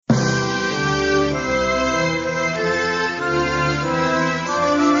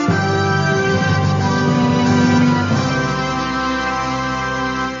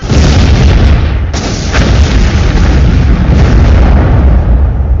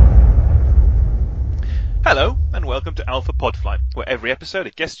welcome to Alpha Podflight, where every episode a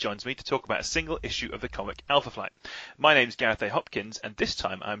guest joins me to talk about a single issue of the comic Alpha Flight. My name's Gareth A. Hopkins, and this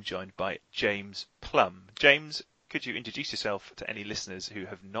time I'm joined by James Plum. James, could you introduce yourself to any listeners who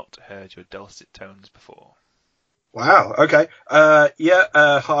have not heard your dulcet tones before? Wow, okay.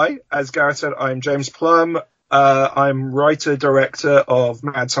 Hi. As Gareth said, I'm James Plum. I'm writer-director of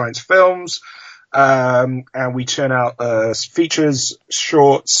Mad Science Films. And we churn out features,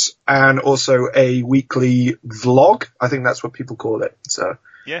 shorts, and also a weekly vlog. I think that's what people call it. So,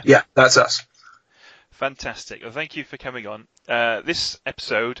 yeah, that's us. Fantastic. Well, thank you for coming on. This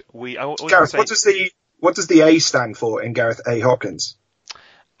episode, Gareth, what does the A stand for in Gareth A. Hopkins?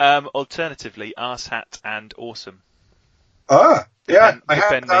 Alternatively, arsehat and awesome. Ah, yeah, I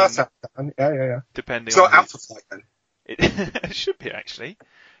have arsehat. Yeah. Depending. It's not Alpha Flight then. It should be actually.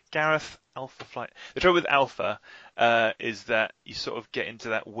 Gareth Alpha Flight. The trouble with Alpha is that you sort of get into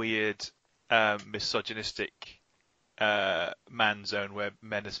that weird misogynistic man zone where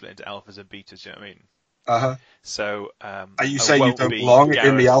men are split into alphas and betas. You know what I mean? Uh-huh. So, are you saying you don't belong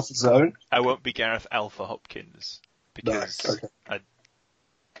in the alpha zone? I won't be Gareth Alpha Hopkins because okay.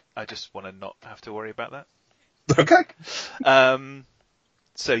 I just want to not have to worry about that. Okay.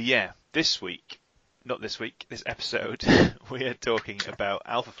 So yeah, this episode, we are talking about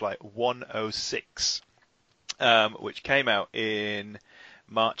Alpha Flight 106, which came out in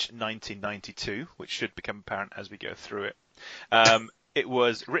March 1992, which should become apparent as we go through it. It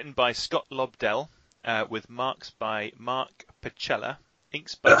was written by Scott Lobdell, with marks by Mark Pacella,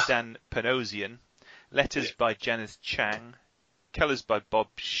 inks by Dan Panosian, letters by Janice Chang, colours by Bob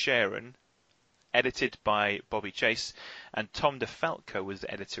Sharon, edited by Bobby Chase, and Tom DeFalco was the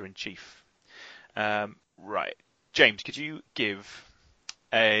editor-in-chief. Right. James, could you give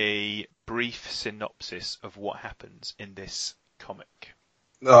a brief synopsis of what happens in this comic?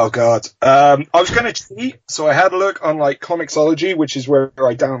 Oh, God. I was going to cheat, so I had a look on, Comixology, which is where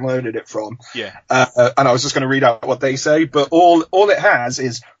I downloaded it from. Yeah. And I was just going to read out what they say, but all it has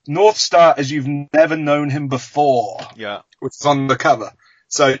is North Star as you've never known him before. Yeah. Which is on the cover.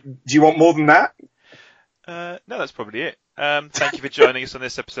 So, do you want more than that? No, that's probably it. Thank you for joining us on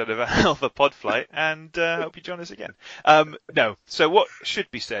this episode of Alpha Podflight, and hope you join us again. No, so what should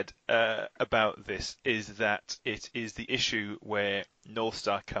be said about this is that it is the issue where North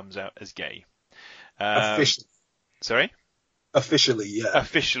Star comes out as gay. Officially. Sorry? Officially, yeah.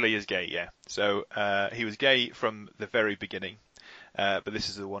 Officially as gay, yeah. So he was gay from the very beginning, but this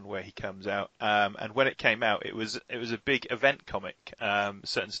is the one where he comes out. And when it came out, it was a big event comic.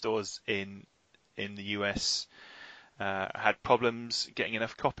 Certain stores in the US had problems getting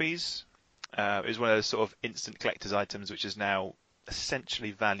enough copies. It was one of those sort of instant collector's items, which is now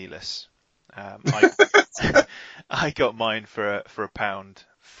essentially valueless. I got mine for a pound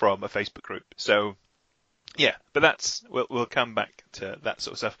from a Facebook group. So yeah, but we'll come back to that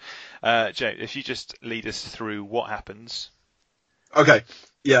sort of stuff. Jay, if you just lead us through what happens. Okay.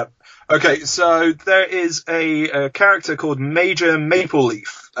 Yeah. Okay. So there is a character called Major Maple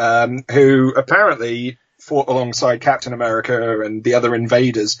Leaf, who apparently fought alongside Captain America and the other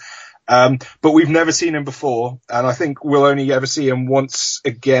invaders. But we've never seen him before. And I think we'll only ever see him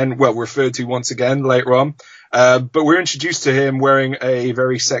referred to once again later on. But we're introduced to him wearing a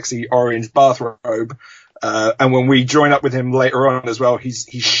very sexy orange bathrobe. And when we join up with him later on as well, he's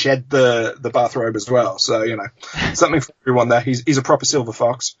shed the bathrobe as well. So, something for everyone there. He's a proper silver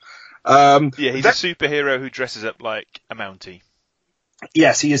fox. He's a superhero who dresses up like a Mountie.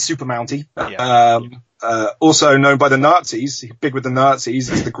 Yes, he is Super Mountie. Yeah. Also known by the Nazis, big with the Nazis,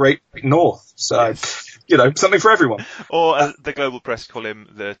 as the Great North. So, yes. Something for everyone. Or as the global press call him,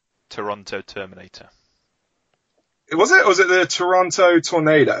 the Toronto Terminator. Was it? Or was it the Toronto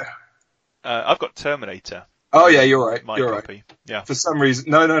Tornado? I've got Terminator. Oh yeah, you're right. My you're copy. Right. Yeah. For some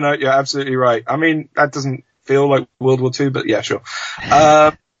reason, no, you're absolutely right. I mean, that doesn't feel like World War II, but yeah, sure.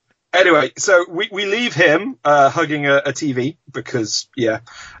 Anyway, so we leave him hugging a TV because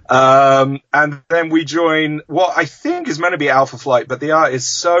and then we join what I think is meant to be Alpha Flight, but the art is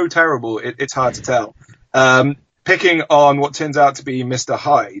so terrible it's hard to tell. Picking on what turns out to be Mr.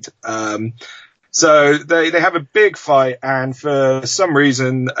 Hyde. So they have a big fight, and for some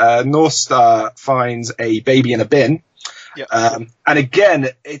reason, North Star finds a baby in a bin. Yep. And again,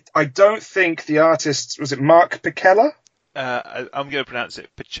 I don't think the artist, was it Mark Pacella? I'm going to pronounce it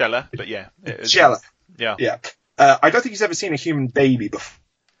Pacella, but yeah. Pacella. Yeah. Yeah. I don't think he's ever seen a human baby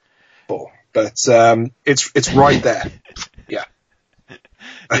before, but it's right there. Yeah.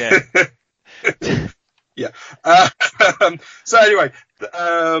 Yeah. Yeah. So anyway,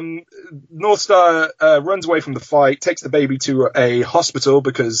 North Star runs away from the fight, takes the baby to a hospital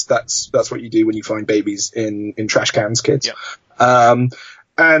because that's what you do when you find babies in trash cans, kids. Yep.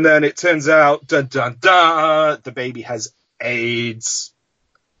 And then it turns out, the baby has AIDS.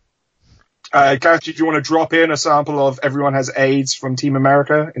 Gareth, did you want to drop in a sample of Everyone Has AIDS from Team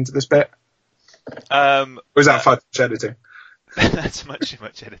America into this bit? Or is that much editing? That's much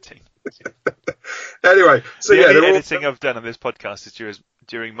editing. Anyway, so the only editing I've done on this podcast is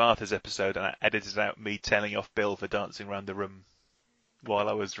during Martha's episode, and I edited out me telling off Bill for dancing around the room while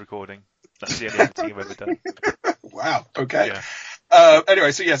I was recording. That's the only editing I've ever done. Wow. Okay. Yeah.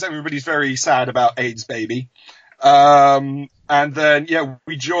 Anyway, so yes, everybody's very sad about AIDS baby. And then,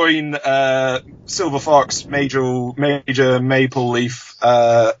 we join Silver Fox, Major Maple Leaf,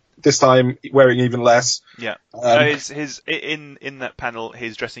 this time wearing even less. Yeah. His in that panel,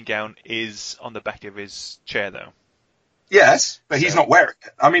 his dressing gown is on the back of his chair, though. Yes, but he's not wearing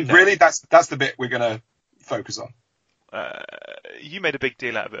it. I mean, No. really, that's the bit we're going to focus on. You made a big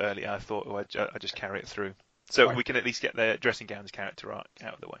deal out of it earlier. I thought I'd just carry it through. So Right. we can at least get the dressing gown's character arc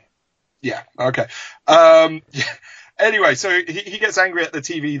out of the way. Yeah, okay. Anyway, so he gets angry at the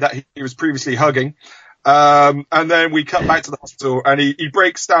TV that he was previously hugging. And then we cut back to the hospital, and he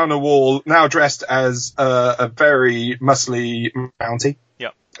breaks down a wall, now dressed as a very muscly Mountie.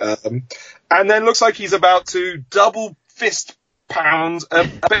 Yep. And then looks like he's about to double fist pound a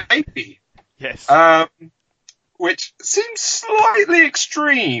baby. Yes. Which seems slightly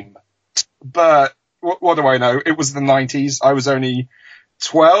extreme, but what do I know? It was the 90s. I was only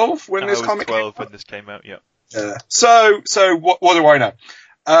 12 when this comic came out. I was 12 when this came out, yeah. So what do I know?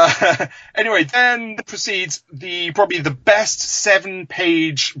 Anyway, then proceeds probably the best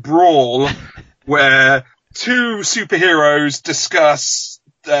 7-page brawl where two superheroes discuss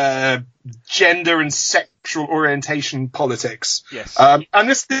gender and sexual orientation politics. Yes. And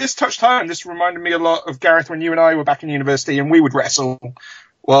this touched home. This reminded me a lot of, Gareth, when you and I were back in university and we would wrestle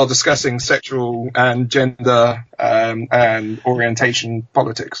while discussing sexual and gender and orientation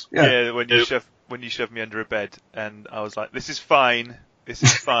politics. Yeah, when you shoved me under a bed, and I was like, "This is fine. This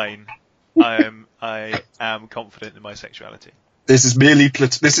is fine. I am confident in my sexuality." This is merely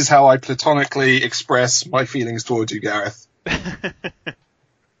this is how I platonically express my feelings towards you, Gareth. There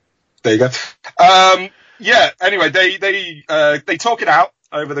you go. Anyway, they talk it out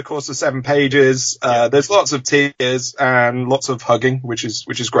over the course of 7 pages. There's lots of tears and lots of hugging, which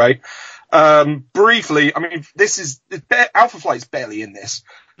is great. Briefly, I mean, Alpha Flight's barely in this.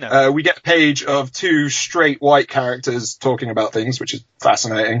 No. We get a page of 2 straight white characters talking about things, which is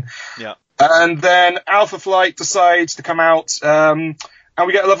fascinating. Yeah. And then Alpha Flight decides to come out, and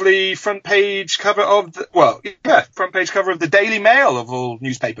we get a lovely front page cover of the Daily Mail of all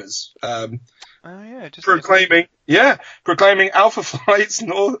newspapers. Proclaiming Alpha Flight's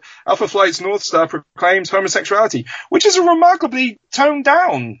North Star proclaims homosexuality, which is a remarkably toned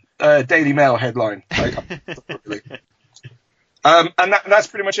down Daily Mail headline. And that's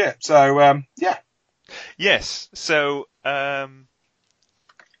pretty much it. So Yes. So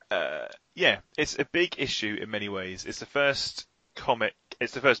it's a big issue in many ways. It's the first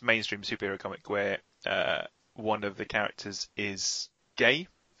mainstream superhero comic where one of the characters is gay,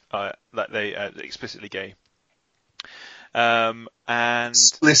 explicitly gay. And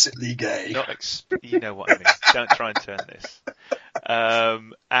explicitly gay. You know what I mean. Don't try and turn this.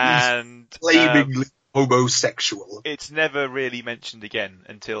 And flamingly homosexual. It's never really mentioned again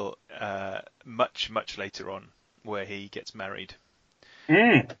until much later on, where he gets married.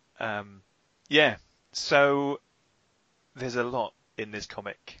 So there's a lot in this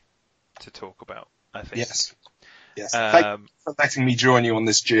comic to talk about, I think. Yes. Thank you for letting me join you on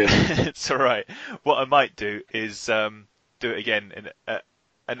this journey. It's all right. What I might do is do it again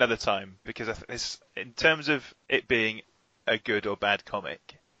another time, because in terms of it being a good or bad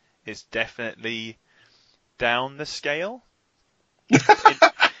comic, it's definitely down the scale.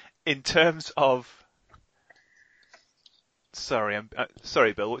 in terms of... Sorry,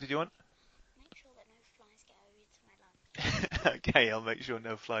 Bill, what did you want? Make sure that no flies go into my lunch. Okay, I'll make sure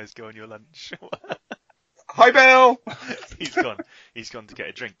no flies go on your lunch. Hi, Bill! He's gone. He's gone to get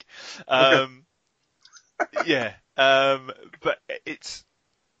a drink. But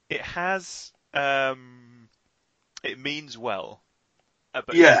it means well,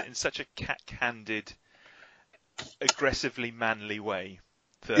 but in such a cack-handed, aggressively manly way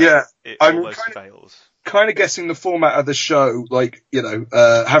that it almost fails. Kind of guessing the format of the show,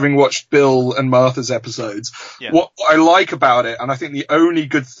 having watched Bill and Martha's episodes, what I like about it, and I think the only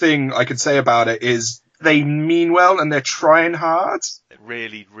good thing I could say about it, is they mean well and they're trying hard.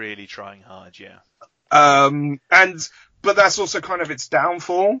 Really, really trying hard, yeah. And but that's also kind of its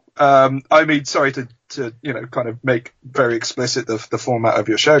downfall. I mean, sorry to kind of make very explicit the format of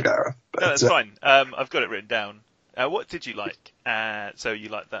your show, Gareth. But, No, that's fine. I've got it written down. What did you like? So you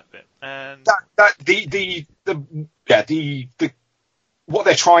liked that bit, and the what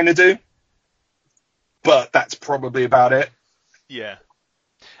they're trying to do, but that's probably about it. Yeah,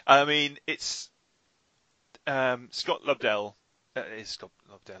 I mean it's Scott Lobdell. It's Scott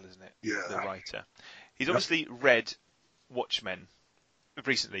Lobdell, isn't it? Yeah. The writer. He's obviously read Watchmen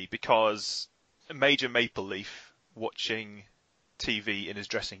recently because Major Maple Leaf watching TV in his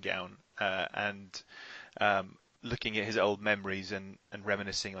dressing gown and looking at his old memories and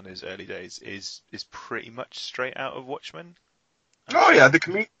reminiscing on his early days is pretty much straight out of Watchmen. Oh yeah, the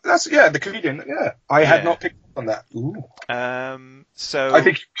comedian. Yeah, I had not picked up on that. Ooh. So I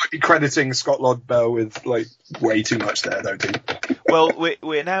think you might be crediting Scott Lobdell with like way too much there, though, too. Well,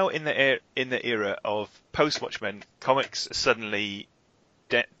 we're now in the era of post Watchmen. Comics are suddenly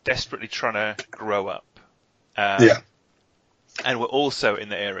desperately trying to grow up. And we're also in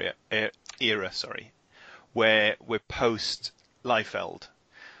the era, where we're post Liefeld,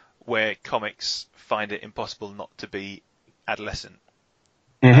 where comics find it impossible not to be adolescent.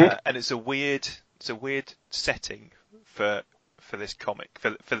 Mm-hmm. And it's a weird setting for this comic,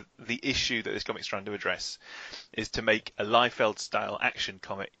 for the issue that this comic's trying to address, is to make a Liefeld style action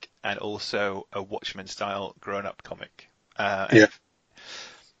comic and also a Watchmen style grown up comic. It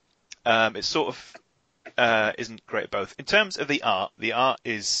sort of isn't great at both. In terms of the art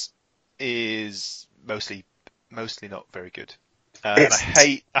is mostly not very good. And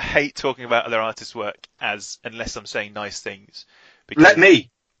I hate talking about other artists' work unless I'm saying nice things. Let me.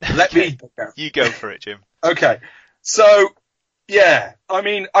 You go for it, Jim. Okay. So, yeah, I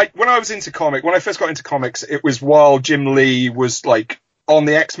mean, when I first got into comics, it was while Jim Lee was like on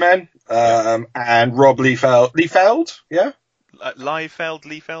the X-Men, and Rob Liefeld, yeah?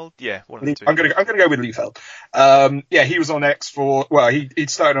 Liefeld, yeah, one of the two. I'm gonna go with Liefeld. He was on X-Force. Well, he'd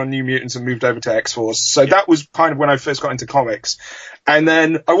started on New Mutants and moved over to X-Force. So that was kind of when I first got into comics. And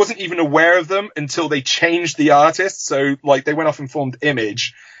then I wasn't even aware of them until they changed the artists. So like they went off and formed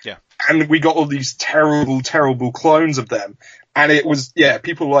Image. Yeah. And we got all these terrible, terrible clones of them. And it was,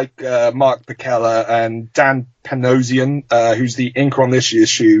 people like Mark Pekela and Dan Panosian, who's the inker on this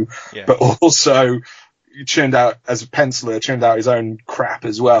issue, but also churned out as a penciler, churned out his own crap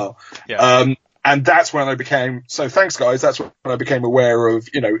as well. Yeah. And that's when I became, so thanks guys, that's when I became aware of,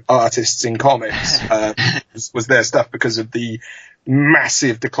 artists in comics, was their stuff because of the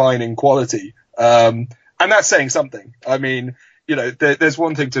massive decline in quality. And that's saying something. I mean, there's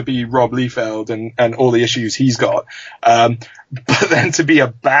one thing to be Rob Liefeld and all the issues he's got. But then to be a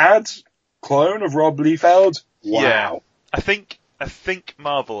bad clone of Rob Liefeld, wow. Yeah. I think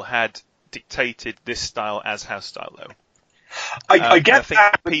Marvel had dictated this style as house style though. I get I think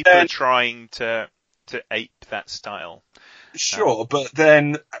that. People are trying to ape that style. Sure, but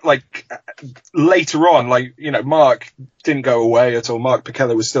then later on, Mark didn't go away at all. Mark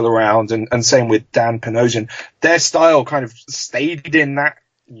Pekela was still around, and same with Dan Panosian. Their style kind of stayed in that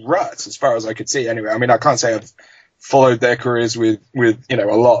rut, as far as I could see. Anyway, I mean, I can't say I've followed their careers with a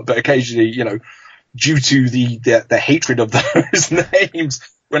lot, but occasionally, due to the hatred of those names,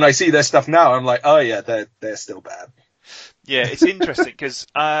 when I see their stuff now, I'm like, oh yeah, they're still bad. Yeah, it's interesting because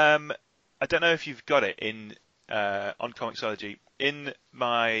I don't know if you've got it on Comixology. In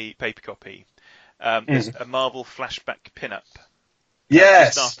my paper copy, there's a Marvel flashback pinup.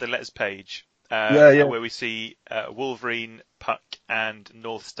 Yes. Just after the letters page, where we see Wolverine, Puck, and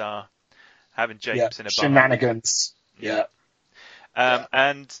North Star having japes in a bar. Shenanigans. Yeah.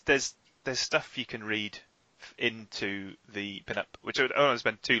 And there's stuff you can read into the pinup, which I don't want to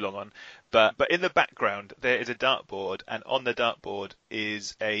spend too long on, but in the background there is a dartboard, and on the dartboard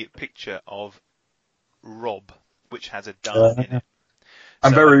is a picture of Rob, which has a dart in it.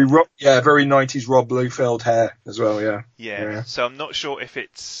 And very 90s Rob Liefeld hair as well, yeah. Yeah. So I'm not sure if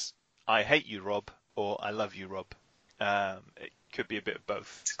it's I hate you, Rob, or I love you, Rob. It could be a bit of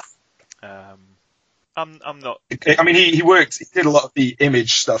both. I'm not. I mean, he did a lot of the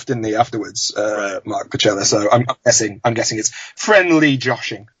Image stuff, didn't he? Afterwards, right. Mark Pekela. So I'm guessing it's friendly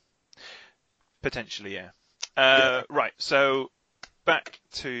joshing. Potentially, yeah. Right. So back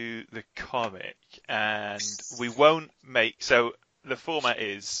to the comic, and we won't make. So the format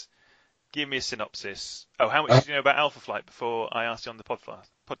is: give me a synopsis. Oh, how much did you know about Alpha Flight before I asked you on the podcast?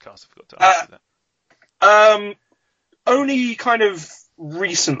 I forgot to ask you that. Only kind of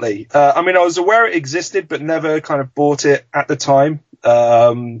recently. I mean, I was aware it existed, but never kind of bought it at the time.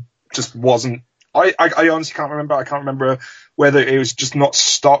 Just wasn't I honestly can't remember. I can't remember whether it was just not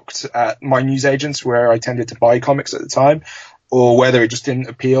stocked at my newsagents where I tended to buy comics at the time, or whether it just didn't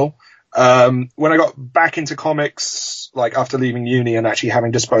appeal. When I got back into comics, like after leaving uni and actually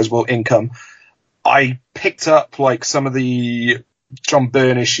having disposable income, I picked up like some of the John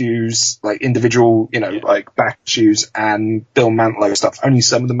Byrne issues, like individual, like back issues, and Bill Mantlo stuff. Only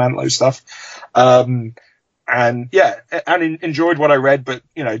some of the Mantlo stuff. And enjoyed what I read, but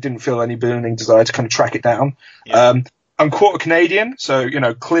didn't feel any burning desire to kind of track it down. Yeah. I'm quarter Canadian, so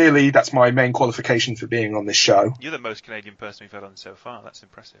clearly that's my main qualification for being on this show. You're the most Canadian person we've had on so far. That's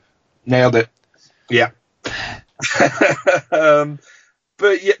impressive. Nailed it. Yeah.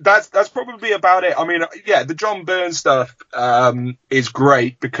 But yeah, that's probably about it. I mean, yeah, the John Byrne stuff is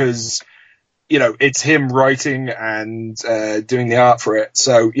great because it's him writing and doing the art for it.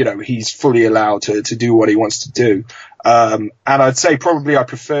 So, he's fully allowed to do what he wants to do. And I'd say probably I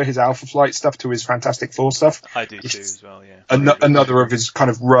prefer his Alpha Flight stuff to his Fantastic Four stuff. I do too as well, yeah. Another of his kind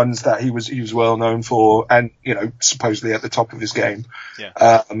of runs that he was well known for and, supposedly at the top of his game.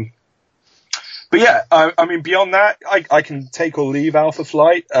 Yeah. But yeah, I mean, beyond that, I can take or leave Alpha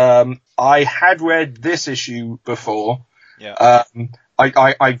Flight. I had read this issue before. Yeah.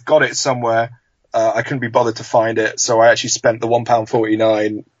 I got it somewhere. I couldn't be bothered to find it, so I actually spent the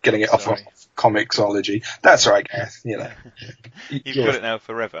 £1.49 getting it off of Comixology. That's right, Gareth. You've got it now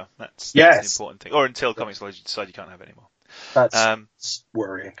forever. That's yes. the important thing. Or until Comixology decide you can't have it anymore. That's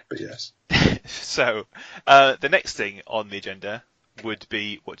worrying, but yes. So, the next thing on the agenda would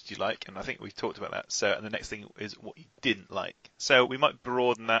be what did you like, and I think we've talked about that. So, and the next thing is what you didn't like. So we might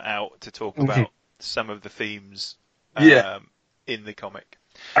broaden that out to talk about some of the themes in the comic.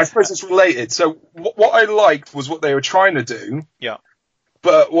 I suppose it's related. So what I liked was what they were trying to do. Yeah.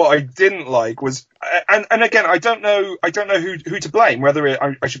 But what I didn't like was, and again, I don't know who to blame.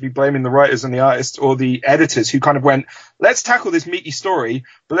 Whether I should be blaming the writers and the artists or the editors who kind of went, let's tackle this meaty story,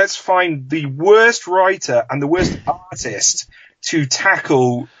 but let's find the worst writer and the worst artist to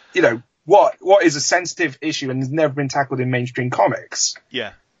tackle, what is a sensitive issue and has never been tackled in mainstream comics.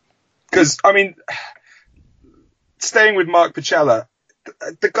 Yeah. Because I mean, staying with Mark Pacella,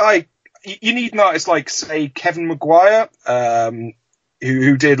 the guy, you need an artist like, say, Kevin Maguire,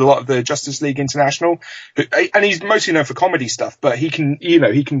 who did a lot of the Justice League International, and he's mostly known for comedy stuff, but he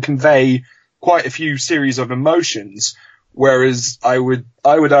can convey quite a few series of emotions, whereas I would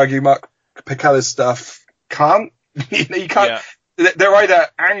argue Mark Pacella's stuff can't. You can't. Yeah. They're either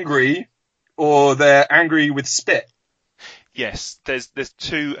angry or they're angry with spit. Yes, there's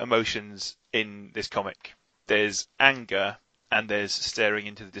two emotions in this comic. There's anger and there's staring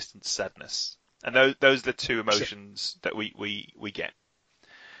into the distance sadness, and those are the two emotions that we get.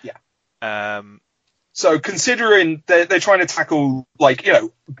 Yeah. So considering they're trying to tackle big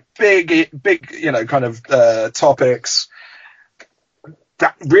kind of topics,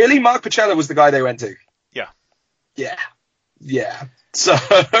 that really Mark Pacella was the guy they went to. Yeah. So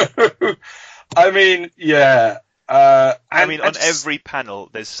I mean, yeah. On every panel,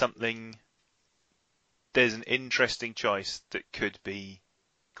 there's an interesting choice that could be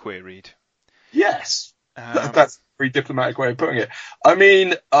queried. Yes. That's a very diplomatic way of putting it. I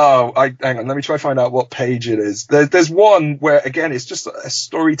mean, hang on, let me try to find out what page it is. There's one where, again, it's just a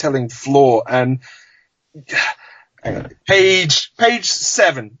storytelling flaw, and hang on, page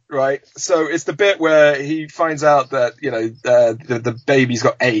 7, right? So it's the bit where he finds out that, the baby's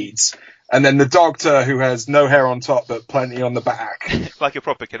got AIDS, and then the doctor, who has no hair on top but plenty on the back. Like a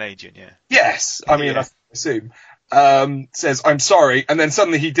proper Canadian, yeah. Yes, I mean, I assume. Says, I'm sorry, and then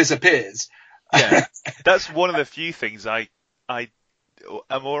suddenly he disappears. Yeah, that's one of the few things I'm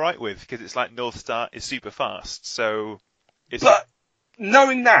all right with, because it's like North Star is super fast, so it's... But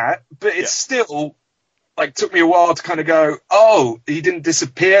knowing that, it's still, took me a while to kind of go, oh, he didn't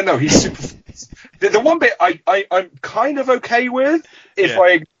disappear, no, he's super fast. The one bit I'm kind of okay with, if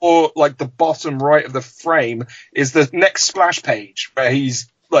I ignore, the bottom right of the frame, is the next splash page, where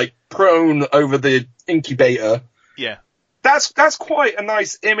he's, prone over the incubator. Yeah. That's quite a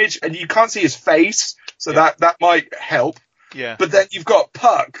nice image, and you can't see his face, so that might help. Yeah. But then you've got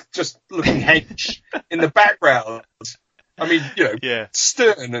Puck just looking hench in the background. I mean,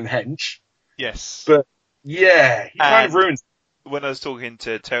 stern and hench. Yes. But yeah, he kind of ruins. When I was talking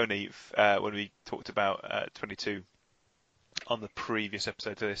to Tony when we talked about 22 on the previous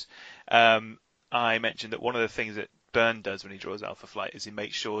episode to this, I mentioned that one of the things that Byrne does when he draws Alpha Flight is he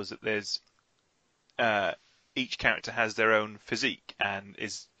makes sure that there's each character has their own physique and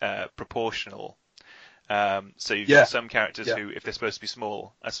is proportional. So you've got some characters who, if they're supposed to be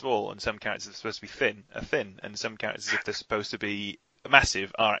small, are small, and some characters that are supposed to be thin, are thin, and some characters, if they're supposed to be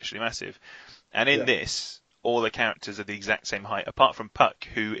massive, are actually massive. And in Yeah. this, all the characters are the exact same height, apart from Puck,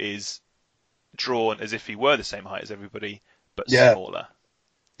 who is drawn as if he were the same height as everybody, but Yeah. smaller.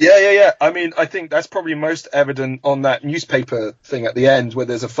 Yeah. I mean, I think that's probably most evident on that newspaper thing at the end where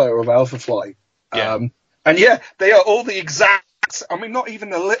there's a photo of Alphafly. Yeah. And yeah, they are all the exact. I mean, not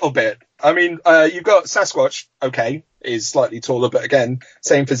even a little bit. I mean, you've got Sasquatch. Okay, is slightly taller, but again,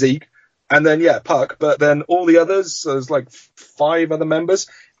 same physique. And then yeah, Puck. But then all the others, so there's like 5 other members,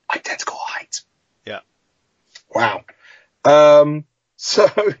 identical height. Yeah. Wow. So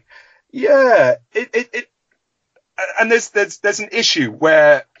yeah, and there's an issue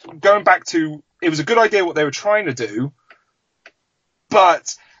where going back to it was a good idea what they were trying to do,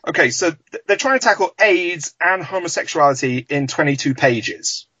 but okay, so they're trying to tackle AIDS and homosexuality in 22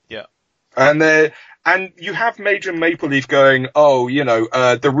 pages. Yeah. And you have Major Maple Leaf going, oh,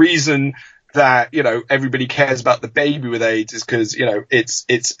 the reason that, everybody cares about the baby with AIDS is because,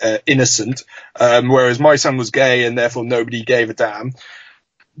 it's innocent. Whereas my son was gay and therefore nobody gave a damn.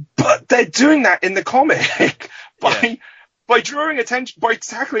 But they're doing that in the comic by drawing attention, by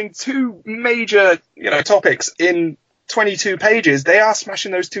tackling 2 major, topics in 22 pages. They are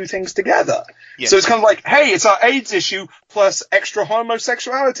smashing those 2 things together. Yes. So it's kind of like, hey, it's our AIDS issue plus extra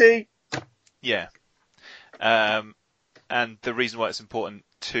homosexuality. Yeah. And the reason why it's important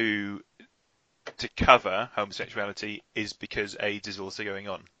to cover homosexuality is because AIDS is also going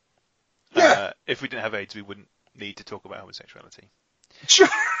on. Yeah. If we didn't have AIDS, we wouldn't need to talk about homosexuality. Sure.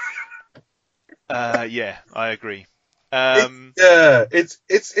 Yeah, I agree.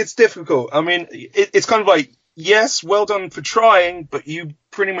 It's difficult. I mean, it's kind of like, yes, well done for trying, but you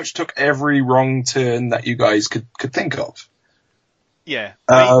pretty much took every wrong turn that you guys could think of. Yeah.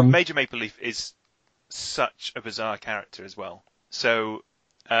 Major Maple Leaf is such a bizarre character as well. So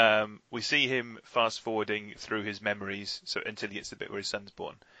we see him fast forwarding through his memories until he gets to the bit where his son's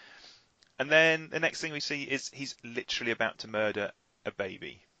born. And then the next thing we see is he's literally about to murder a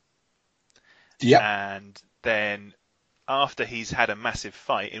baby. Yeah. And then after he's had a massive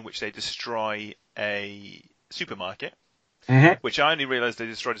fight in which they destroy a supermarket, which I only realised they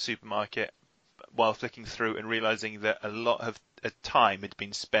destroyed a supermarket while flicking through and realising that a lot of time had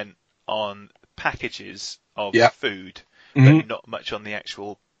been spent on packages of food, but not much on the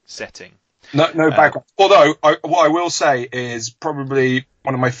actual setting. No background. Although, what I will say is probably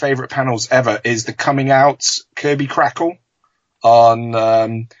one of my favourite panels ever is the coming out Kirby Crackle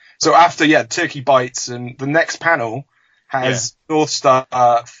on... so after, Turkey Bites, and the next panel has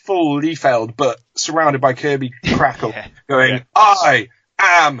Northstar full Leaf-Eld, but surrounded by Kirby Crackle going, I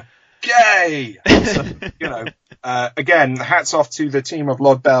am gay! So, again, hats off to the team of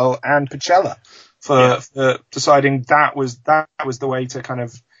Lod Bell and Pachella for deciding that was the way to kind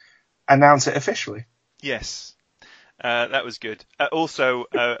of announce it officially. Yes, that was good. Also,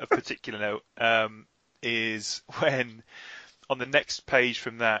 a particular note is when on the next page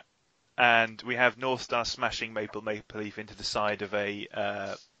from that, and we have Northstar smashing Maple Leaf into the side of a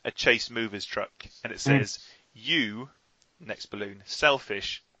Chase Movers truck, and it says, "You, next balloon,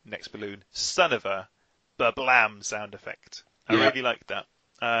 selfish, next balloon, son of a blam" sound effect. I really liked that.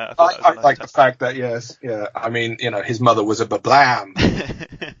 I like the fact that I mean, his mother was a blam.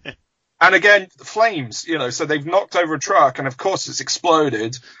 And again, flames, so they've knocked over a truck and of course it's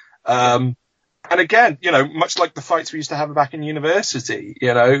exploded. And again, much like the fights we used to have back in university,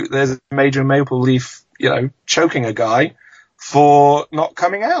 there's a Major Maple Leaf, choking a guy for not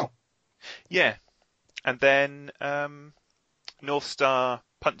coming out. Yeah. And then Northstar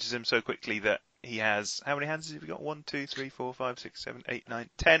punches him so quickly that he has, how many hands has he got? 1, 2, 3, 4, 5, 6, 7, 8, 9,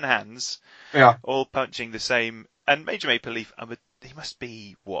 10 hands. Yeah. All punching the same. And Major Maple Leaf, he must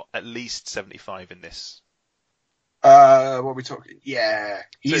be, at least 75 in this. What are we talking? Yeah.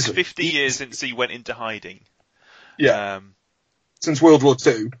 So it's 50 years since he went into hiding. Yeah. Since World War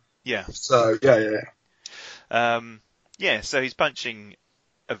II. Yeah. So, so he's punching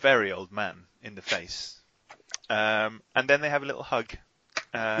a very old man in the face. And then they have a little hug.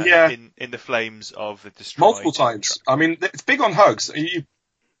 In the flames of the destroyed multiple times. Truck. I mean, it's big on hugs. You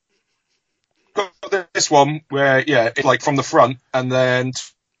got this one where, it's like from the front, and then to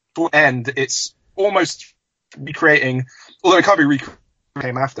the end, it's almost recreating, although it can't be recreated,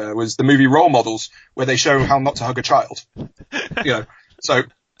 came after, was the movie Role Models, where they show how not to hug a child. So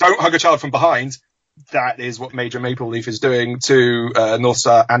don't hug a child from behind. That is what Major Maple Leaf is doing to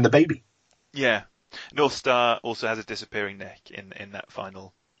Northstar and the baby. Yeah. Northstar also has a disappearing neck in that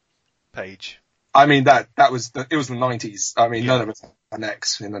final page. I mean, it was the 90s. I mean, none of us had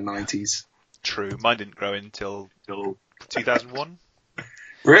necks in the 90s. True. Mine didn't grow until 2001.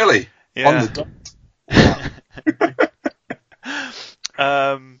 Really? Yeah. On the dot.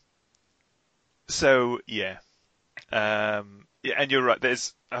 Wow. So yeah, yeah, and you're right.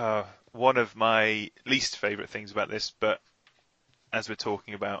 There's one of my least favourite things about this, but as we're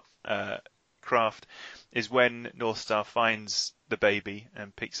talking about craft, is when North Star finds the baby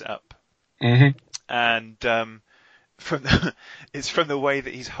and picks it up, Mm-hmm. and it's from the way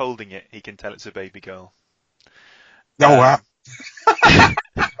that he's holding it, he can tell it's a baby girl. Oh wow! Um,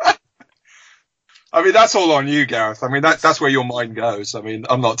 I mean, that's all on you, Gareth. I mean, that's where your mind goes. I mean,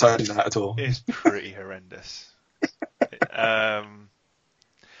 I'm not touching that at all. It's pretty horrendous.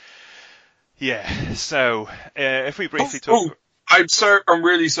 Yeah. So if we briefly talk. I'm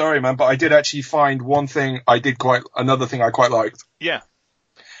really sorry, man, but I did actually find another thing I quite liked. Yeah.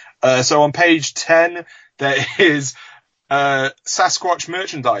 So on page 10, there is Sasquatch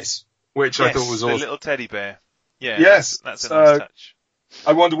merchandise, which I thought was awesome. The little teddy bear. Yeah. Yes. That's a nice touch.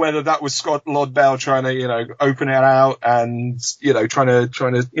 I wonder whether that was Scott Lobdell trying to, open it out and, trying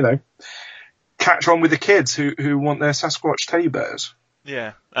to, catch on with the kids who want their Sasquatch teddy bears.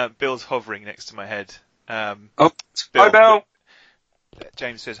 Yeah. Bill's hovering next to my head. Hi, Bill.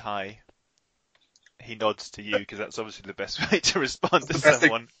 James says hi. He nods to you because that's obviously the best way to respond to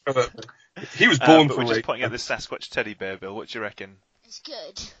someone. He was born but for we're just it. pointing at the Sasquatch teddy bear, Bill. What do you reckon? It's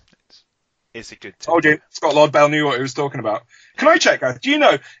good. It's a good teddy Told you, bear. Scott Lobdell knew what he was talking about. Can I check, Gareth? Do you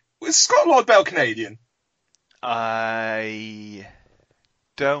know, was Scott Lobdell Canadian? I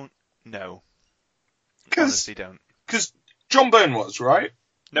don't know. Honestly, don't. Because John Byrne was, right?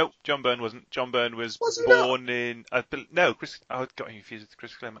 Nope, John Byrne wasn't. John Byrne was Wasn't born in. No, Chris. I got confused with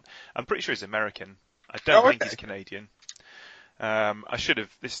Chris Claremont. I'm pretty sure he's American. I don't think he's Canadian. I should have.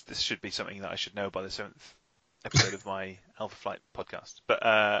 This should be something that I should know by the 7th episode of my Alpha Flight podcast. But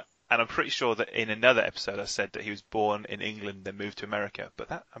and I'm pretty sure that in another episode I said that he was born in England then moved to America.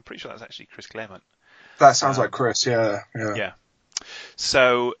 But I'm pretty sure that's actually Chris Claremont. That sounds like Chris. Yeah. Yeah.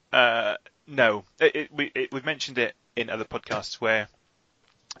 So no, we've mentioned it in other podcasts where.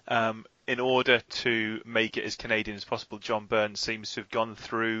 In order to make it as Canadian as possible, John Byrne seems to have gone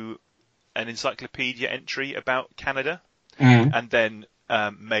through an encyclopedia entry about Canada and then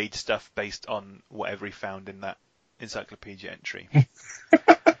made stuff based on whatever he found in that encyclopedia entry.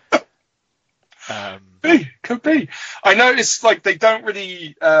 Could be. I noticed they don't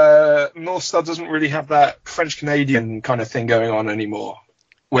really, North Star doesn't really have that French Canadian kind of thing going on anymore,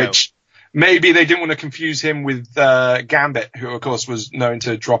 which maybe they didn't want to confuse him with Gambit, who of course was known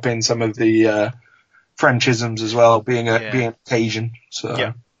to drop in some of the Frenchisms as well, being Asian. So.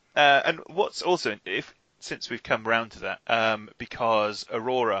 Yeah. And what's also, since we've come round to that, because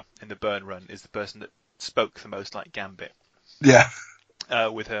Aurora in the Byrne run is the person that spoke the most like Gambit. Yeah.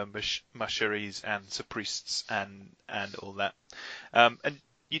 With her Mashuris and Saprists and all that. And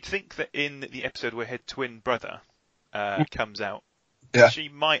you'd think that in the episode where her twin brother comes out, she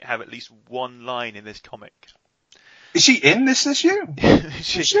might have at least one line in this comic. Is she in this issue?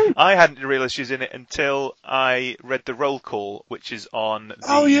 I hadn't realised she was in it until I read the roll call, which is on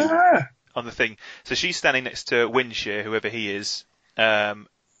the on the thing. So she's standing next to Windshire, whoever he is,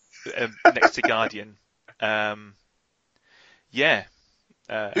 next to Guardian. Who's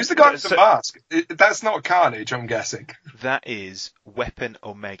the guy with the mask? That's not Carnage, I'm guessing. That is Weapon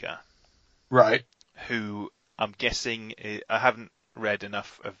Omega. Right. Who I'm guessing, I haven't read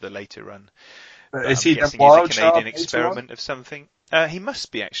enough of the later run. Is he he's a Canadian experiment of something? He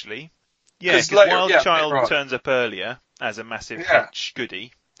must be, actually. Yeah, because Wild Child turns up earlier as a massive hench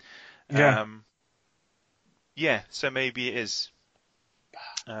goodie. Yeah. So maybe it is.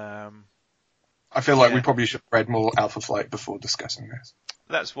 I feel like we probably should have read more Alpha Flight before discussing this.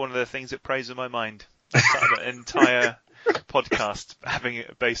 That's one of the things that preys on my mind. I started an entire podcast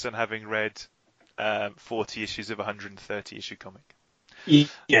based on having read 40 issues of a 130 issue comic.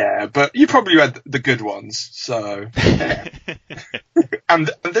 Yeah, but you probably read the good ones, so. and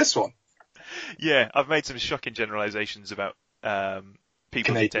this one. Yeah, I've made some shocking generalizations about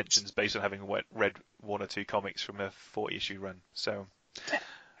people's intentions based on having read one or two comics from a 40 issue run. So.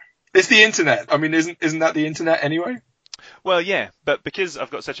 It's the internet. I mean, isn't that the internet anyway? Well, yeah, but because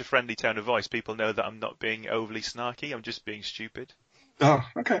I've got such a friendly tone of voice, people know that I'm not being overly snarky. I'm just being stupid. Oh,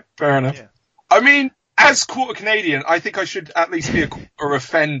 okay, fair enough. Yeah. I mean, as quarter Canadian, I think I should at least be a quarter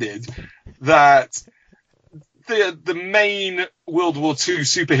offended that the main World War II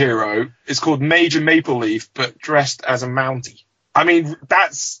superhero is called Major Maple Leaf, but dressed as a Mountie. I mean,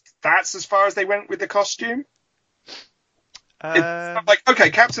 that's as far as they went with the costume. It's like,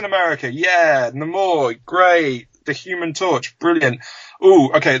 okay, Captain America, yeah, Namor, great, the Human Torch, brilliant.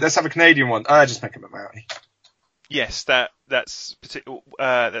 Ooh, okay, let's have a Canadian one. Just make him a Mountie. Yes, that's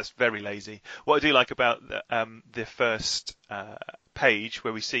very lazy. What I do like about the first page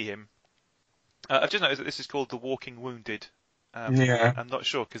where we see him I've just noticed that this is called The Walking Wounded. Yeah. I'm not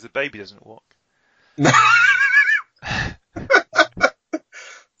sure because the baby doesn't walk.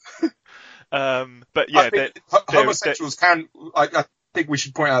 But yeah, I think homosexuals can. I think we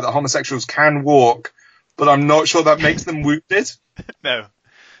should point out that homosexuals can walk, but I'm not sure that makes them wounded. no.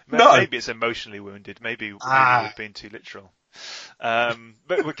 No. Maybe it's emotionally wounded. Maybe we're being too literal.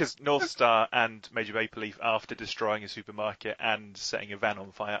 But because North Star and Major Maple Leaf, after destroying a supermarket and setting a van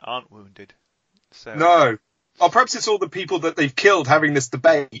on fire, aren't wounded. So No. Oh, perhaps it's all the people that they've killed having this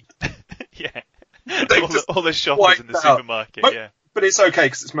debate. yeah, They've all the shoppers in the wiped out. supermarket. But- Yeah. But it's okay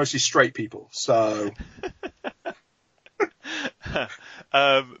because it's mostly straight people. So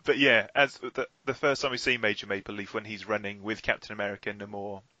But yeah, as the first time we see Major Maple Leaf when he's running with Captain America,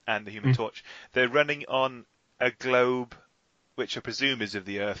 Namor, and the Human Torch, they're running on a globe which I presume is of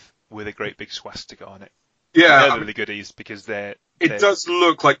the Earth with a great big swastika on it. yeah, They're really goodies because they're does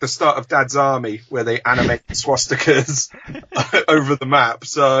look like the start of Dad's Army where they animate swastikas over the map.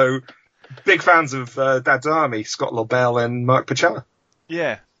 So big fans of Dad's Army, Scott Lobel and Mark Pacella.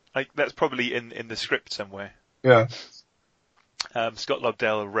 Yeah, like that's probably in the script somewhere. Yeah. Scott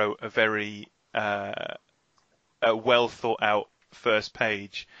Lobdell wrote a very a well thought out first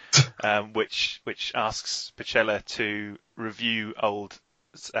page, which asks Pacella to review old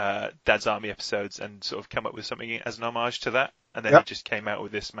Dad's Army episodes and sort of come up with something as an homage to that, and then he just came out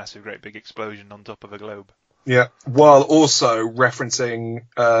with this massive, great big explosion on top of a globe. Yeah, while also referencing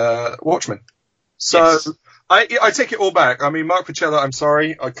Watchmen. So Yes. I take it all back. I mean, Mark Pacella, I'm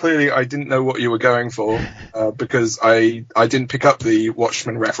sorry. I didn't know what you were going for because I didn't pick up the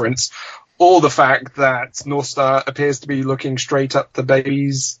Watchmen reference, or the fact that North Star appears to be looking straight up the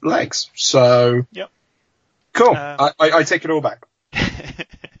baby's legs. So Yep. cool. I take it all back.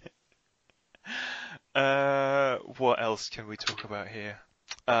 What else can we talk about here?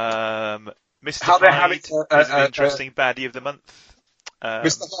 Mr. How they're Hyde having is an interesting baddie of the month.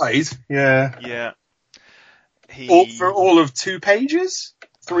 Mr. Hyde, yeah. Yeah. For all of 2 pages?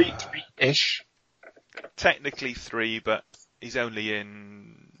 3-ish. Technically 3, but he's only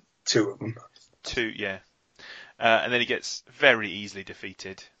in 2 of them. 2, yeah. And then he gets very easily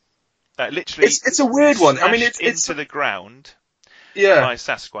defeated. Literally, It's a weird one. I mean, smashed it's into the ground yeah. by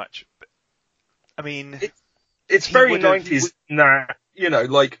Sasquatch. I mean, It's he very would've- 90s. Nah,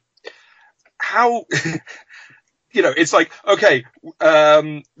 like how. It's like, okay,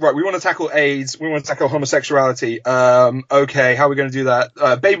 right, we want to tackle AIDS, we want to tackle homosexuality. Okay, how are we going to do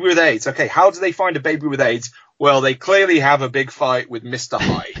that? Baby with AIDS. Okay, how do they find a baby with AIDS? Well, they clearly have a big fight with Mr.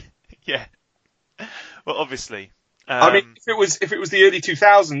 Hyde. yeah. Well, obviously. I mean, if it was the early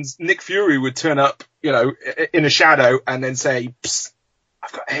 2000s, Nick Fury would turn up, in a shadow and then say, "Psst,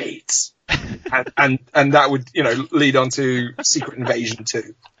 I've got AIDS," and that would, lead on to Secret Invasion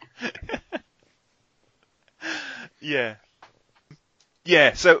 2. Yeah.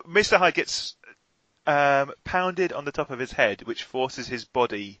 Yeah, so Mr. Hyde gets pounded on the top of his head, which forces his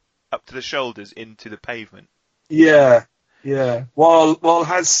body up to the shoulders into the pavement. Yeah, yeah. While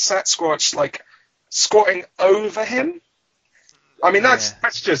has Sasquatch like squatting over him? I mean, that's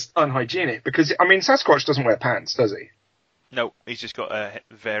just unhygienic because I mean Sasquatch doesn't wear pants, does he? No, he's just got a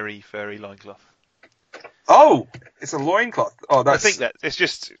very furry loincloth. Oh, it's a loincloth. Oh, I think that it's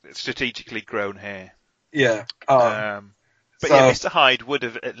just strategically grown hair. Yeah. But so- yeah, Mr. Hyde would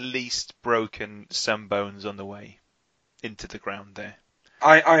have at least broken some bones on the way into the ground there.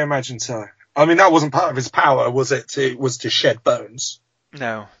 I imagine so. I mean, that wasn't part of his power, was it? To shed bones.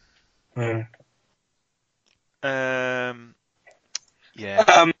 No. Yeah.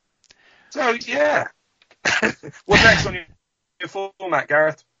 Yeah. So yeah. What's next on your format,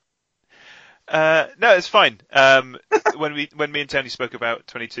 Gareth? No, it's fine. When me and Tony spoke about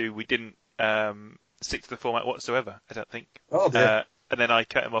 22, we didn't stick to the format whatsoever, I don't think. Oh dear. And then I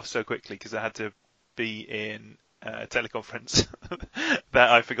cut him off so quickly because I had to be in a teleconference that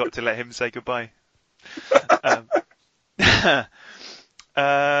I forgot to let him say goodbye.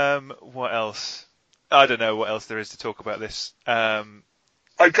 What else? I don't know what else there is to talk about this.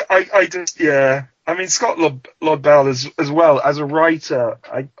 I just, yeah. I mean, Scott Lobdell as well as a writer.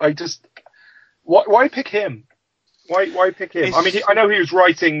 I just, why pick him? Why pick him? I mean, I know he was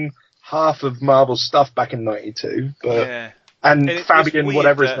writing half of Marvel's stuff back in '92, but Yeah. and it's Fabian, weird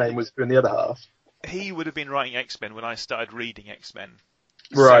whatever his that- name was, doing the other half. He would have been writing X-Men when I started reading X-Men.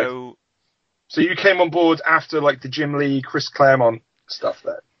 Right. So, So you came on board after like the Jim Lee, Chris Claremont stuff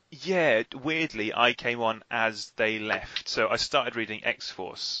then? yeah, weirdly, I came on as they left. So I started reading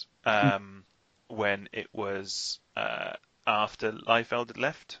X-Force when it was after Liefeld had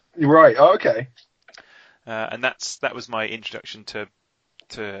left. Right. Oh, okay. And that was my introduction to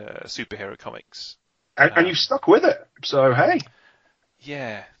to superhero comics. And you stuck with it. So hey,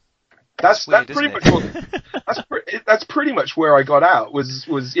 Yeah. that's Weird, pretty much isn't what, it? that's pretty much where I got out.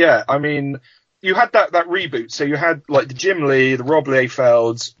 Was yeah. I mean, you had that reboot. So you had like the Jim Lee, the Rob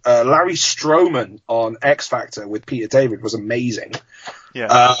Liefelds, Larry Stroman on X Factor with Peter David was amazing.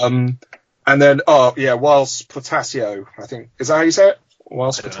 Yeah. And then Whilst Potasio, I think is that how you say it?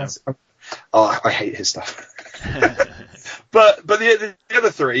 Whilst I don't know. Potasio. Oh, I hate his stuff. But the other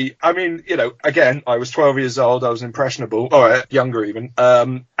three, I mean, again, I was 12 years old, I was impressionable, or younger even,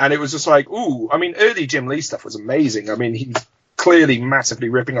 and it was just like, ooh, I mean, early Jim Lee stuff was amazing. I mean, he's clearly massively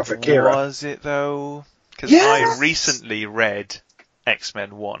ripping off Akira. Was it though? Because Yes! I recently read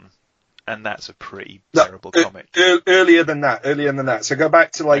X-Men 1, and that's a pretty terrible comic. Earlier than that. So go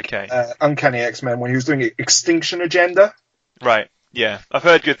back to Okay. Uncanny X-Men when he was doing Extinction Agenda. Right. Yeah, I've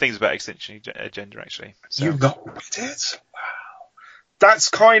heard good things about Extinction Agenda actually. So. You know we did? Wow.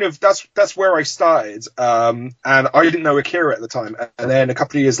 That's where I started. And I didn't know Akira at the time. And then a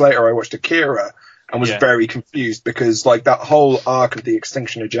couple of years later, I watched Akira and was very confused because like that whole arc of the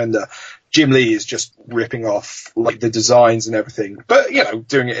Extinction Agenda, Jim Lee is just ripping off like the designs and everything, but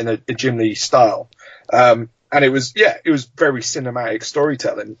doing it in a Jim Lee style. And it was very cinematic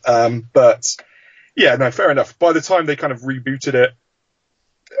storytelling. But yeah, no, fair enough. By the time they kind of rebooted it,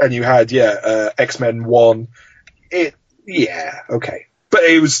 and you had X-Men 1, okay, but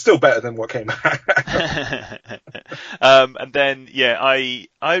it was still better than what came out. And then I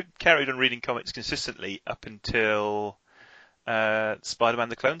carried on reading comics consistently up until Spider-Man: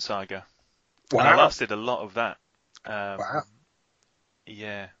 The Clone Saga. Wow. And I lasted a lot of that. Wow.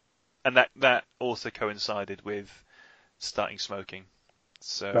 Yeah, and that also coincided with starting smoking,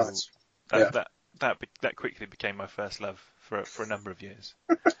 so Nice. that quickly became my first love for a number of years.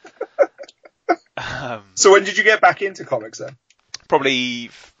 So when did you get back into comics then? Probably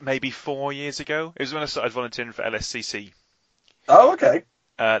maybe 4 years ago. It was when I started volunteering for LSCC. Oh, okay.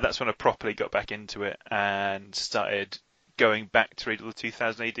 That's when I properly got back into it and started going back to read all the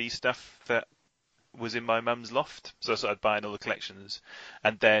 2000 AD stuff that was in my mum's loft. So I started buying all the collections,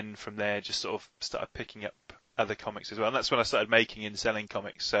 and then from there just sort of started picking up other comics as well. And that's when I started making and selling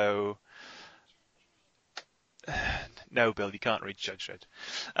comics. So no, Bill, you can't read Judge Dredd.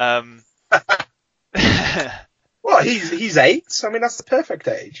 Well, he's 8. I mean, that's the perfect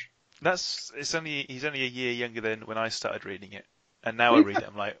age. He's only a year younger than when I started reading it, and now I read it,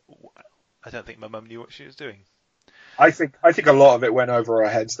 I'm like, I don't think my mum knew what she was doing. I think a lot of it went over our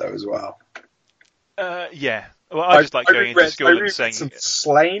heads though as well. Yeah. Well, I just like going into school and saying. Some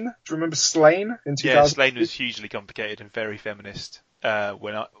Slain. Do you remember Slain in 2000? Yeah, Slain was hugely complicated and very feminist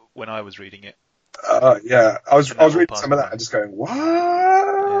when I was reading it. Yeah, I was reading some of that and just going,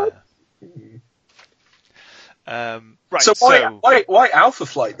 what? Yeah. Right. So why Alpha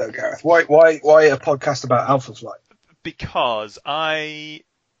Flight though, Gareth? Why a podcast about Alpha Flight? Because I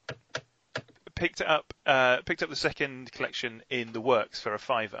picked up the second collection in the works for a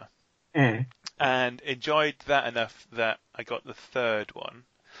 £5, and enjoyed that enough that I got the third one,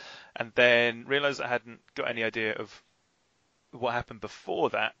 and then realised I hadn't got any idea of what happened before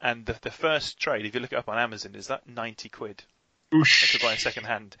that. And the first trade, if you look it up on Amazon, is that £90 Oosh. to buy second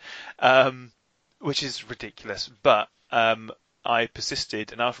hand, which is ridiculous. But I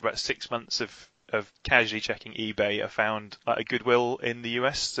persisted, and after about 6 months of casually checking eBay, I found a Goodwill in the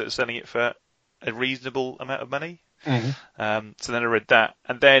US that was selling it for a reasonable amount of money. Mm-hmm. So then I read that,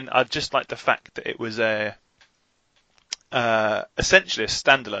 and then I just liked the fact that it was essentially a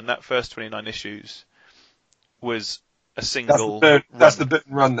standalone. That first 29 issues was a single run. That's the Burn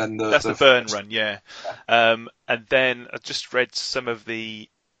run then. That's the Burn run, yeah. And then I just read some of the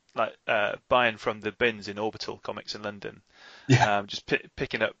buying from the bins in Orbital Comics in London. Yeah. Just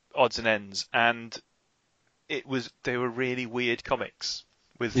picking up odds and ends, and they were really weird comics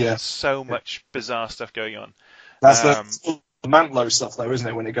with so much bizarre stuff going on. That's the Mantlo stuff though, isn't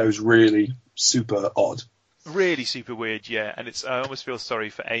it? When it goes really super odd. Really super weird, yeah. And I almost feel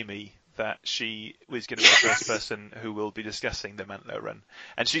sorry for Amy that she was going to be the first person who will be discussing the Mantlo run,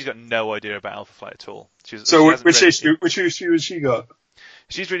 and she's got no idea about Alpha Flight at all. Which issue has she got?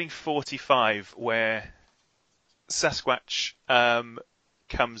 She's reading 45, where Sasquatch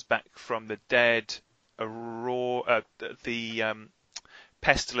comes back from the dead. The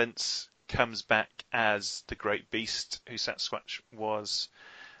Pestilence comes back as the great beast who Sasquatch was.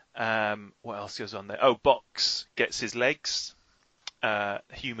 What else goes on there? Oh, Box gets his legs.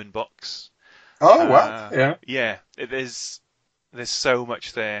 Human Box. Oh wow! Yeah. Yeah. There's so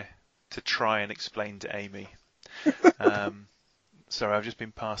much there to try and explain to Amy. Sorry, I've just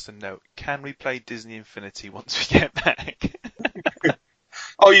been passed a note. Can we play Disney Infinity once we get back?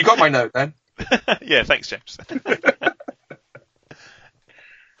 Oh, you got my note then? Yeah, thanks, James.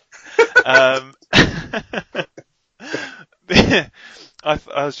 um,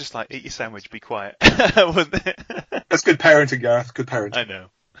 I was just like, eat your sandwich, be quiet. Wasn't it? That's good parenting, Gareth. Good parenting. I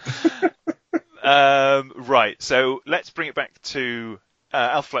know. Right, so let's bring it back to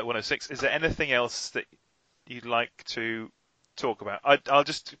Alpha Flight 106. Is there anything else that you'd like to talk about? I'll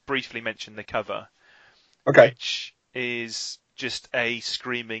just briefly mention the cover, Okay. which is just a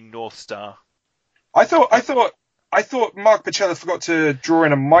screaming North Star. I thought Mark Pacella forgot to draw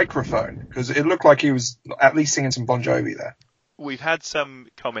in a microphone because it looked like he was at least singing some Bon Jovi there. We've had some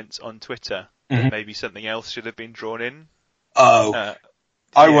comments on Twitter Mhm. that maybe something else should have been drawn in. Oh,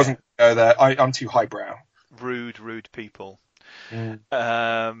 I wasn't going to go there. I'm too highbrow. Rude people.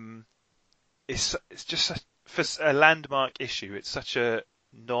 Mm. It's just for a landmark issue. It's such a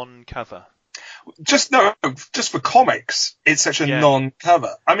non-cover. Just for comics, it's such a Yeah.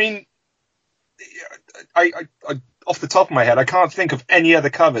 non-cover. I mean, I off the top of my head, I can't think of any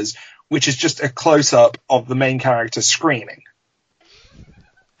other covers which is just a close-up of the main character screaming.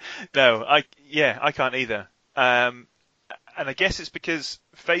 No, I can't either. And I guess it's because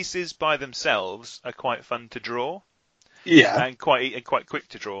faces by themselves are quite fun to draw Yeah. and quite quick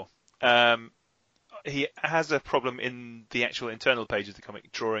to draw. He has a problem in the actual internal page of the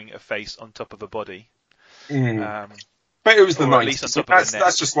comic drawing a face on top of a body. Mm. But it was the or at least 90s. on top of the neck.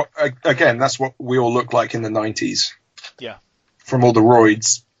 That's just what, again, that's what we all looked like in the 90s. Yeah. From all the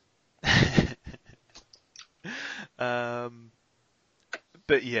roids.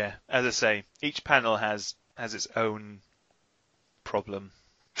 But yeah, as I say, each panel has its own problem.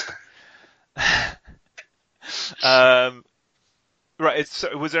 Right.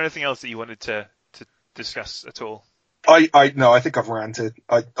 So was there anything else that you wanted to discuss at all? No, I think I've ranted.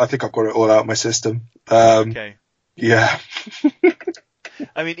 I think I've got it all out of my system. Okay. Yeah.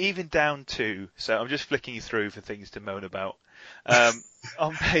 I mean, even down to, so I'm just flicking through for things to moan about.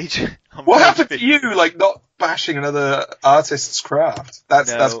 On page. What happened to you, like, not bashing another artist's craft?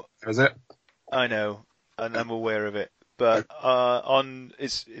 That's is it? I know, and I'm aware of it. But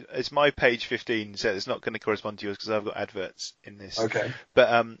it's my page 15, so it's not going to correspond to yours because I've got adverts in this. Okay.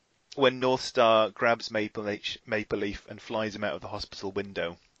 But when North Star grabs Maple Leaf and flies him out of the hospital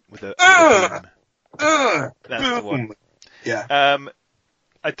window with a beam. That's the one. Yeah.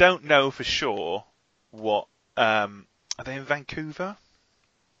 I don't know for sure what. Are they in Vancouver?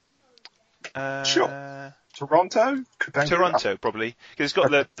 Sure. Toronto? Toronto, probably. Because it's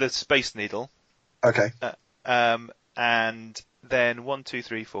got the Space Needle. Okay. And then 1, 2,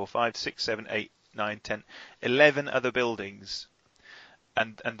 3, 4, 5, 6, 7, 8, 9, 10, 11 other buildings.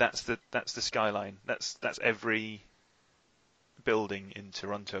 And that's the skyline. That's every building in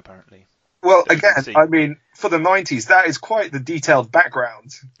Toronto, apparently. Well, again, I mean, for the 90s, that is quite the detailed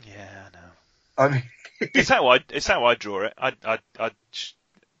background. Yeah, I know. I mean, it's how I draw it. I'd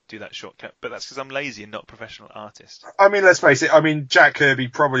do that shortcut, but that's because I'm lazy and not a professional artist. I mean, let's face it. I mean, Jack Kirby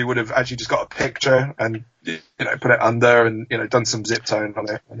probably would have actually just got a picture and put it under and done some zip tone on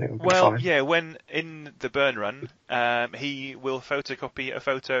it. And it would be fine. Yeah, when in the burn run, he will photocopy a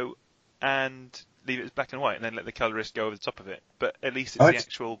photo and leave it as black and white, and then let the colorist go over the top of it. But at least it's the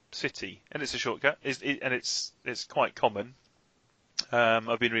actual city, and it's a shortcut, and it's quite common.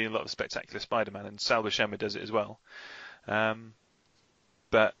 I've been reading a lot of Spectacular Spider-Man, and Sal Buscema does it as well.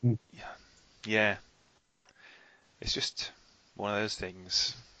 But yeah, it's just one of those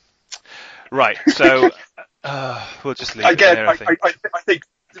things. Right, so we'll just leave it there. I think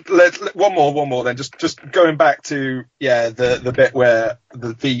one more then. Just going back to the bit where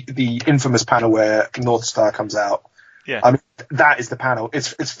the infamous panel where North Star comes out. Yeah, I mean that is the panel.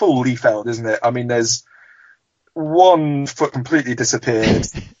 It's full Liefeld, isn't it? I mean, there's one foot completely disappeared.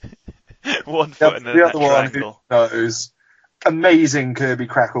 One foot in the other triangle. One who knows. Amazing Kirby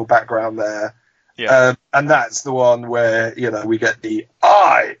Crackle background there. Yeah. And that's the one where, we get the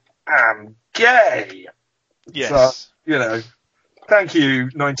I am gay. Yes. So, thank you,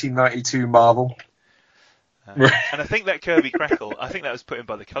 1992 Marvel. And I think that Kirby Crackle, I think that was put in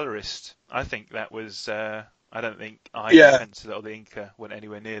by the colorist. I think that was, I don't think the pencil or the inker went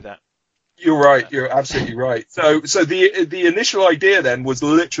anywhere near that. You're right. You're absolutely right. So the initial idea then was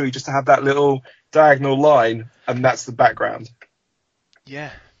literally just to have that little diagonal line, and that's the background. Yeah.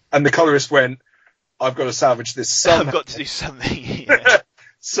 And the colorist went, "I've got to salvage this somehow. I've got to do something." Yeah.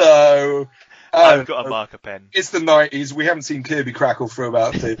 So I've got a marker pen. It's the 90s. We haven't seen Kirby Crackle for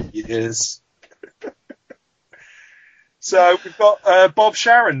about 30 years. So we've got Bob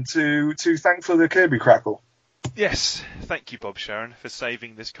Sharon to thank for the Kirby Crackle. Yes, thank you, Bob Sharon, for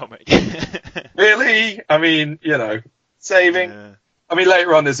saving this comic. Really? I mean, saving. Yeah. I mean,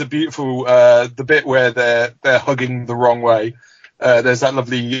 later on, there's a beautiful the bit where they're hugging the wrong way. There's that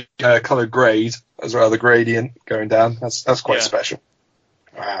lovely coloured grade as well, the gradient going down. That's quite special.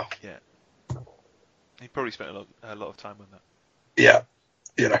 Wow. Yeah. He probably spent a lot of time on that. Yeah.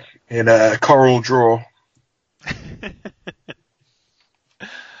 In a coral draw.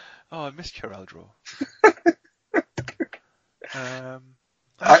 Oh, I missed Coral Draw.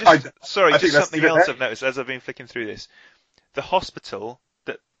 Sorry, just something else I've noticed as I've been flicking through this. The hospital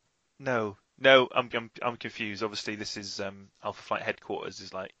No, I'm confused. Obviously, this is Alpha Flight headquarters.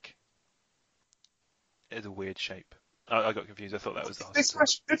 Is like it's a weird shape. I got confused. I thought that was the hospital. They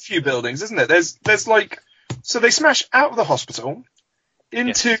smashed a few buildings, isn't it? There's like so they smash out of the hospital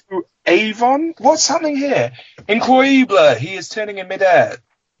into Avon. What's happening here? Incroyable. He is turning in midair.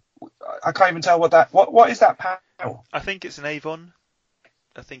 I can't even tell what is that panel? I think it's an Avon.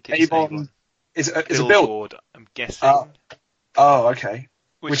 I think it's Avon. It's a billboard. I'm guessing. Oh, okay.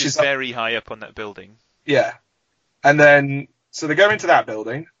 Which is very high up on that building. Yeah. And then, so they go into that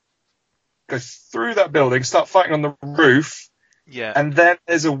building, go through that building, start fighting on the roof. Yeah. And then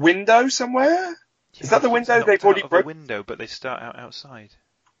there's a window somewhere? Is that the window they've already broken? A window, but they start out outside.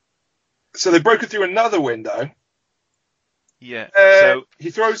 So they've broken through another window. Yeah. So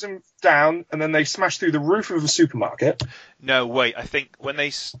he throws them down, and then they smash through the roof of a supermarket. No, wait. I think when they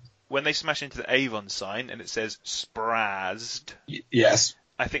smash into the Avon sign and it says Sprazd. Yes.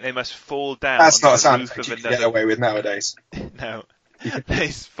 I think they must fall down. That's not a the sound roof effect of you can another. get away with nowadays. No. They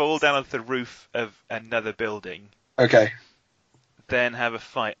fall down onto the roof of another building. Okay. Then have a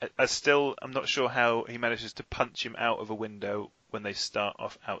fight. I'm not sure how he manages to punch him out of a window when they start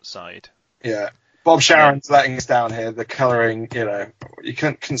off outside. Yeah. Bob Sharon's letting us down here. The colouring, you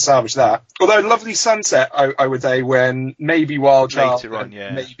couldn't salvage that. Although lovely sunset, I would say, when maybe Wildchild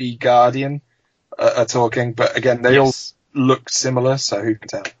and maybe Guardian are talking. But again, they all look similar, so who can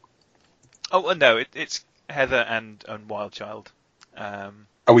tell? Oh, no, it's Heather and Wildchild. Are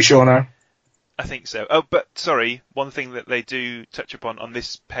we sure now? I think so. Oh, but sorry, one thing that they do touch upon on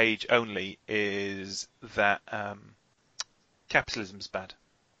this page only is that capitalism's bad.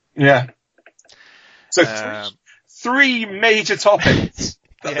 Yeah. So three major topics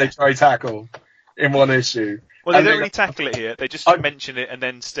that they try to tackle in one issue. Well, they don't really tackle it here. They just mention it and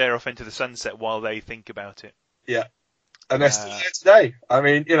then stare off into the sunset while they think about it. Yeah. And they're still there today. I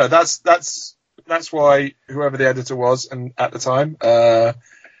mean, that's why whoever the editor was and at the time,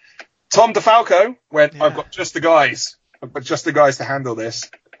 Tom DeFalco went, I've got just the guys. I've got just the guys to handle this.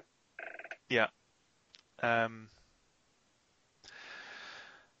 Yeah.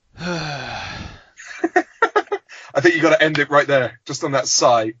 I think you got to end it right there, just on that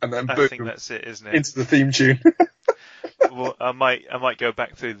sigh, and then boom. I think that's it, isn't it? Into the theme tune. Well, I might go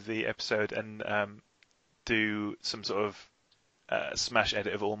back through the episode and do some sort of smash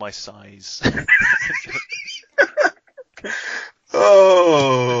edit of all my sighs.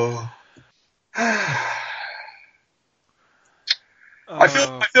 Oh. I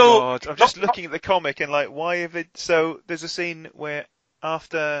feel. God. I'm just looking at the comic and like, why have it? So there's a scene where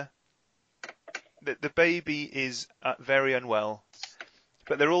after the baby is very unwell,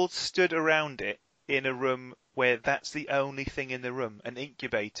 but they're all stood around it in a room where that's the only thing in the room, an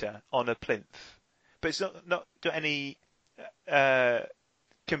incubator on a plinth. But it's not got any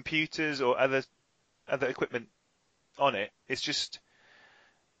computers or other equipment on it. It's just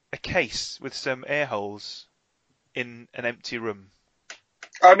a case with some air holes in an empty room.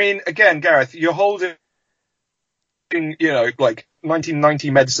 I mean, again, Gareth, you're holding, like 1990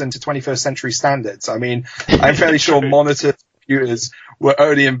 medicine to 21st century standards. I mean, I'm fairly sure monitor computers were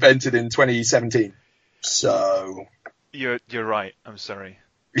only invented in 2017. So you're right. I'm sorry,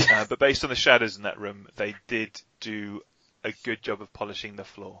 but based on the shadows in that room, they did do a good job of polishing the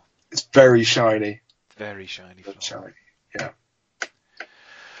floor. It's very shiny. Very shiny floor. Shiny. Yeah.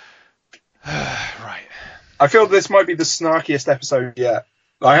 Right. I feel this might be the snarkiest episode yet.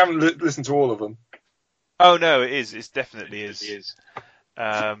 I haven't listened to all of them. Oh no, it is. It definitely is.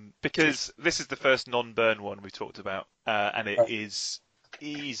 Because this is the first non-burn one we talked about, and it is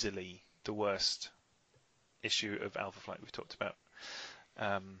easily the worst issue of Alpha Flight we've talked about.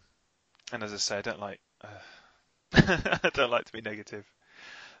 And as I say, I don't like to be negative,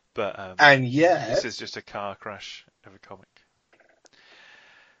 but and yet this is just a car crash of a comic.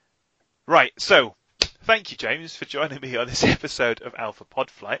 Right, so thank you, James, for joining me on this episode of Alpha Pod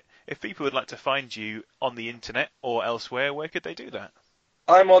Flight. If people would like to find you on the internet or elsewhere, where could they do that?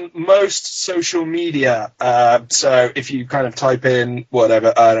 I'm on most social media. So if you kind of type in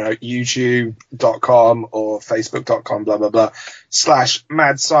whatever, I don't know, youtube.com or facebook.com, blah, blah, blah,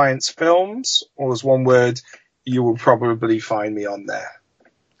 /Mad Science Films, all as one word, you will probably find me on there.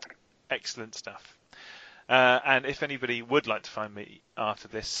 Excellent stuff. And if anybody would like to find me after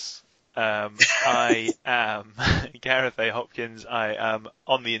this, I am Gareth A. Hopkins. I am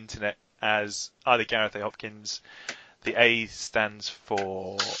on the internet as either Gareth A. Hopkins. The A stands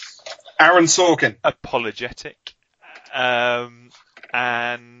for Aaron Sorkin. apologetic. And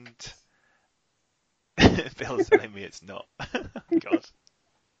Bill's telling me it's not. God.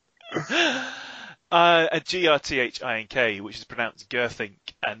 A GRTHINK, which is pronounced Gerthink,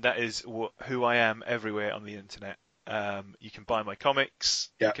 and that is who I am everywhere on the internet. You can buy my comics.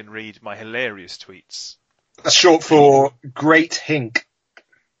 Yeah. You can read my hilarious tweets. That's short for Great Hink.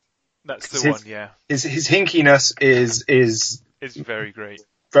 That's the one, yeah. His hinkiness is It's very great.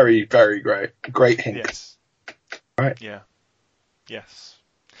 very, very great. Great Hink. Yes. Right. Yeah. Yes.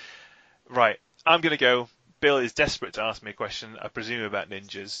 Right. I'm going to go. Bill is desperate to ask me a question, I presume about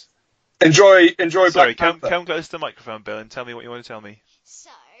ninjas. Enjoy Sorry, Black Panther. come close to the microphone, Bill, and tell me what you want to tell me. So,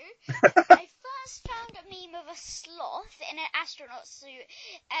 I first found a meme of a sloth in an astronaut suit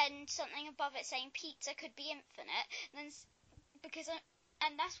and something above it saying pizza could be infinite. And then,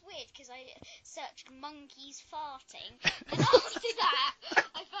 and that's weird because I searched monkeys farting. And after that,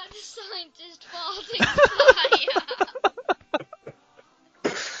 I found a scientist farting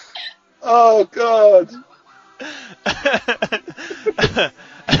fire. Oh God.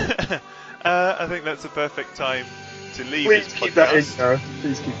 I think that's a perfect time to leave Please this keep that in, podcast. Gareth.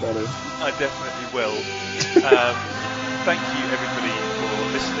 Please keep that in. I definitely will. Thank you, everybody, for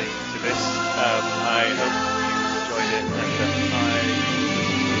listening to this. I hope you enjoyed it, and I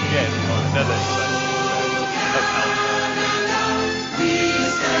again on another exciting episode of Alpha.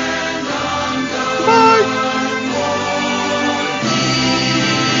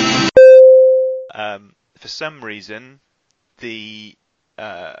 For some reason, the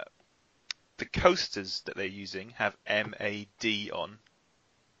coasters that they're using have MAD on.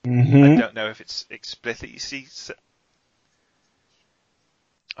 I don't know if it's explicit. You see,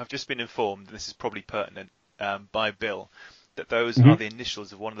 I've just been informed, and this is probably pertinent, by Bill, that those are the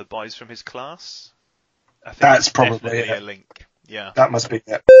initials of one of the boys from his class. I think That's it's probably definitely it. a link. Yeah. That must be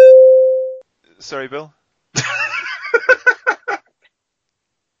it. Sorry, Bill.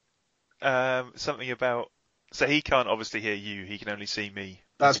 Something about. So he can't obviously hear you. He can only see me.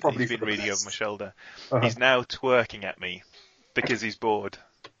 That's probably He's been for the reading best. over my shoulder. Uh-huh. He's now twerking at me because he's bored.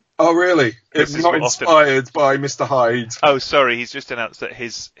 Oh really? This It's is not what often- inspired by Mr. Hyde. Oh, sorry. He's just announced that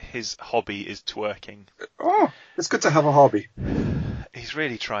his hobby is twerking. Oh, it's good to have a hobby. He's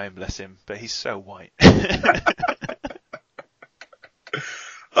really trying, bless him, but he's so white.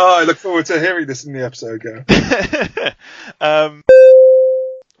 Oh, I look forward to hearing this in the episode, Gareth.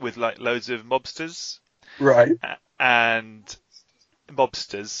 With like loads of mobsters Right. and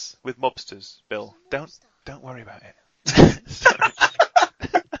mobsters with mobsters. Bill, don't worry about it. Sorry.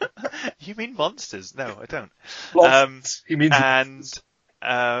 You mean monsters? No, I don't. Lots. He means And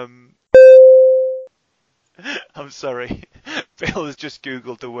I'm sorry. Bill has just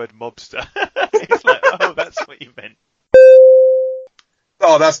googled the word mobster. He's like, oh, that's what you meant.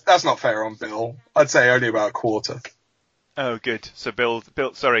 Oh, that's not fair on Bill. I'd say only about a quarter. Oh, good. So Bill,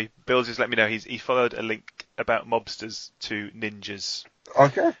 Bill just let me know he followed a link about mobsters to ninjas.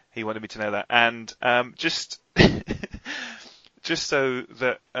 Okay. He wanted me to know that, and just so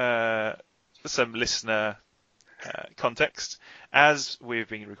that some listener context, as we've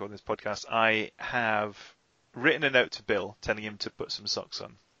been recording this podcast, I have written a note to Bill telling him to put some socks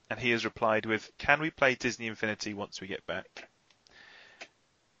on, and he has replied with, "Can we play Disney Infinity once we get back?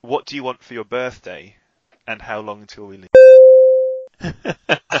 What do you want for your birthday? And how long until we leave?" Do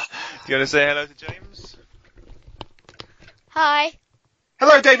you want to say hello to James? Hi.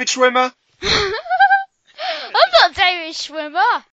 Hello, David Schwimmer. I'm not David Schwimmer.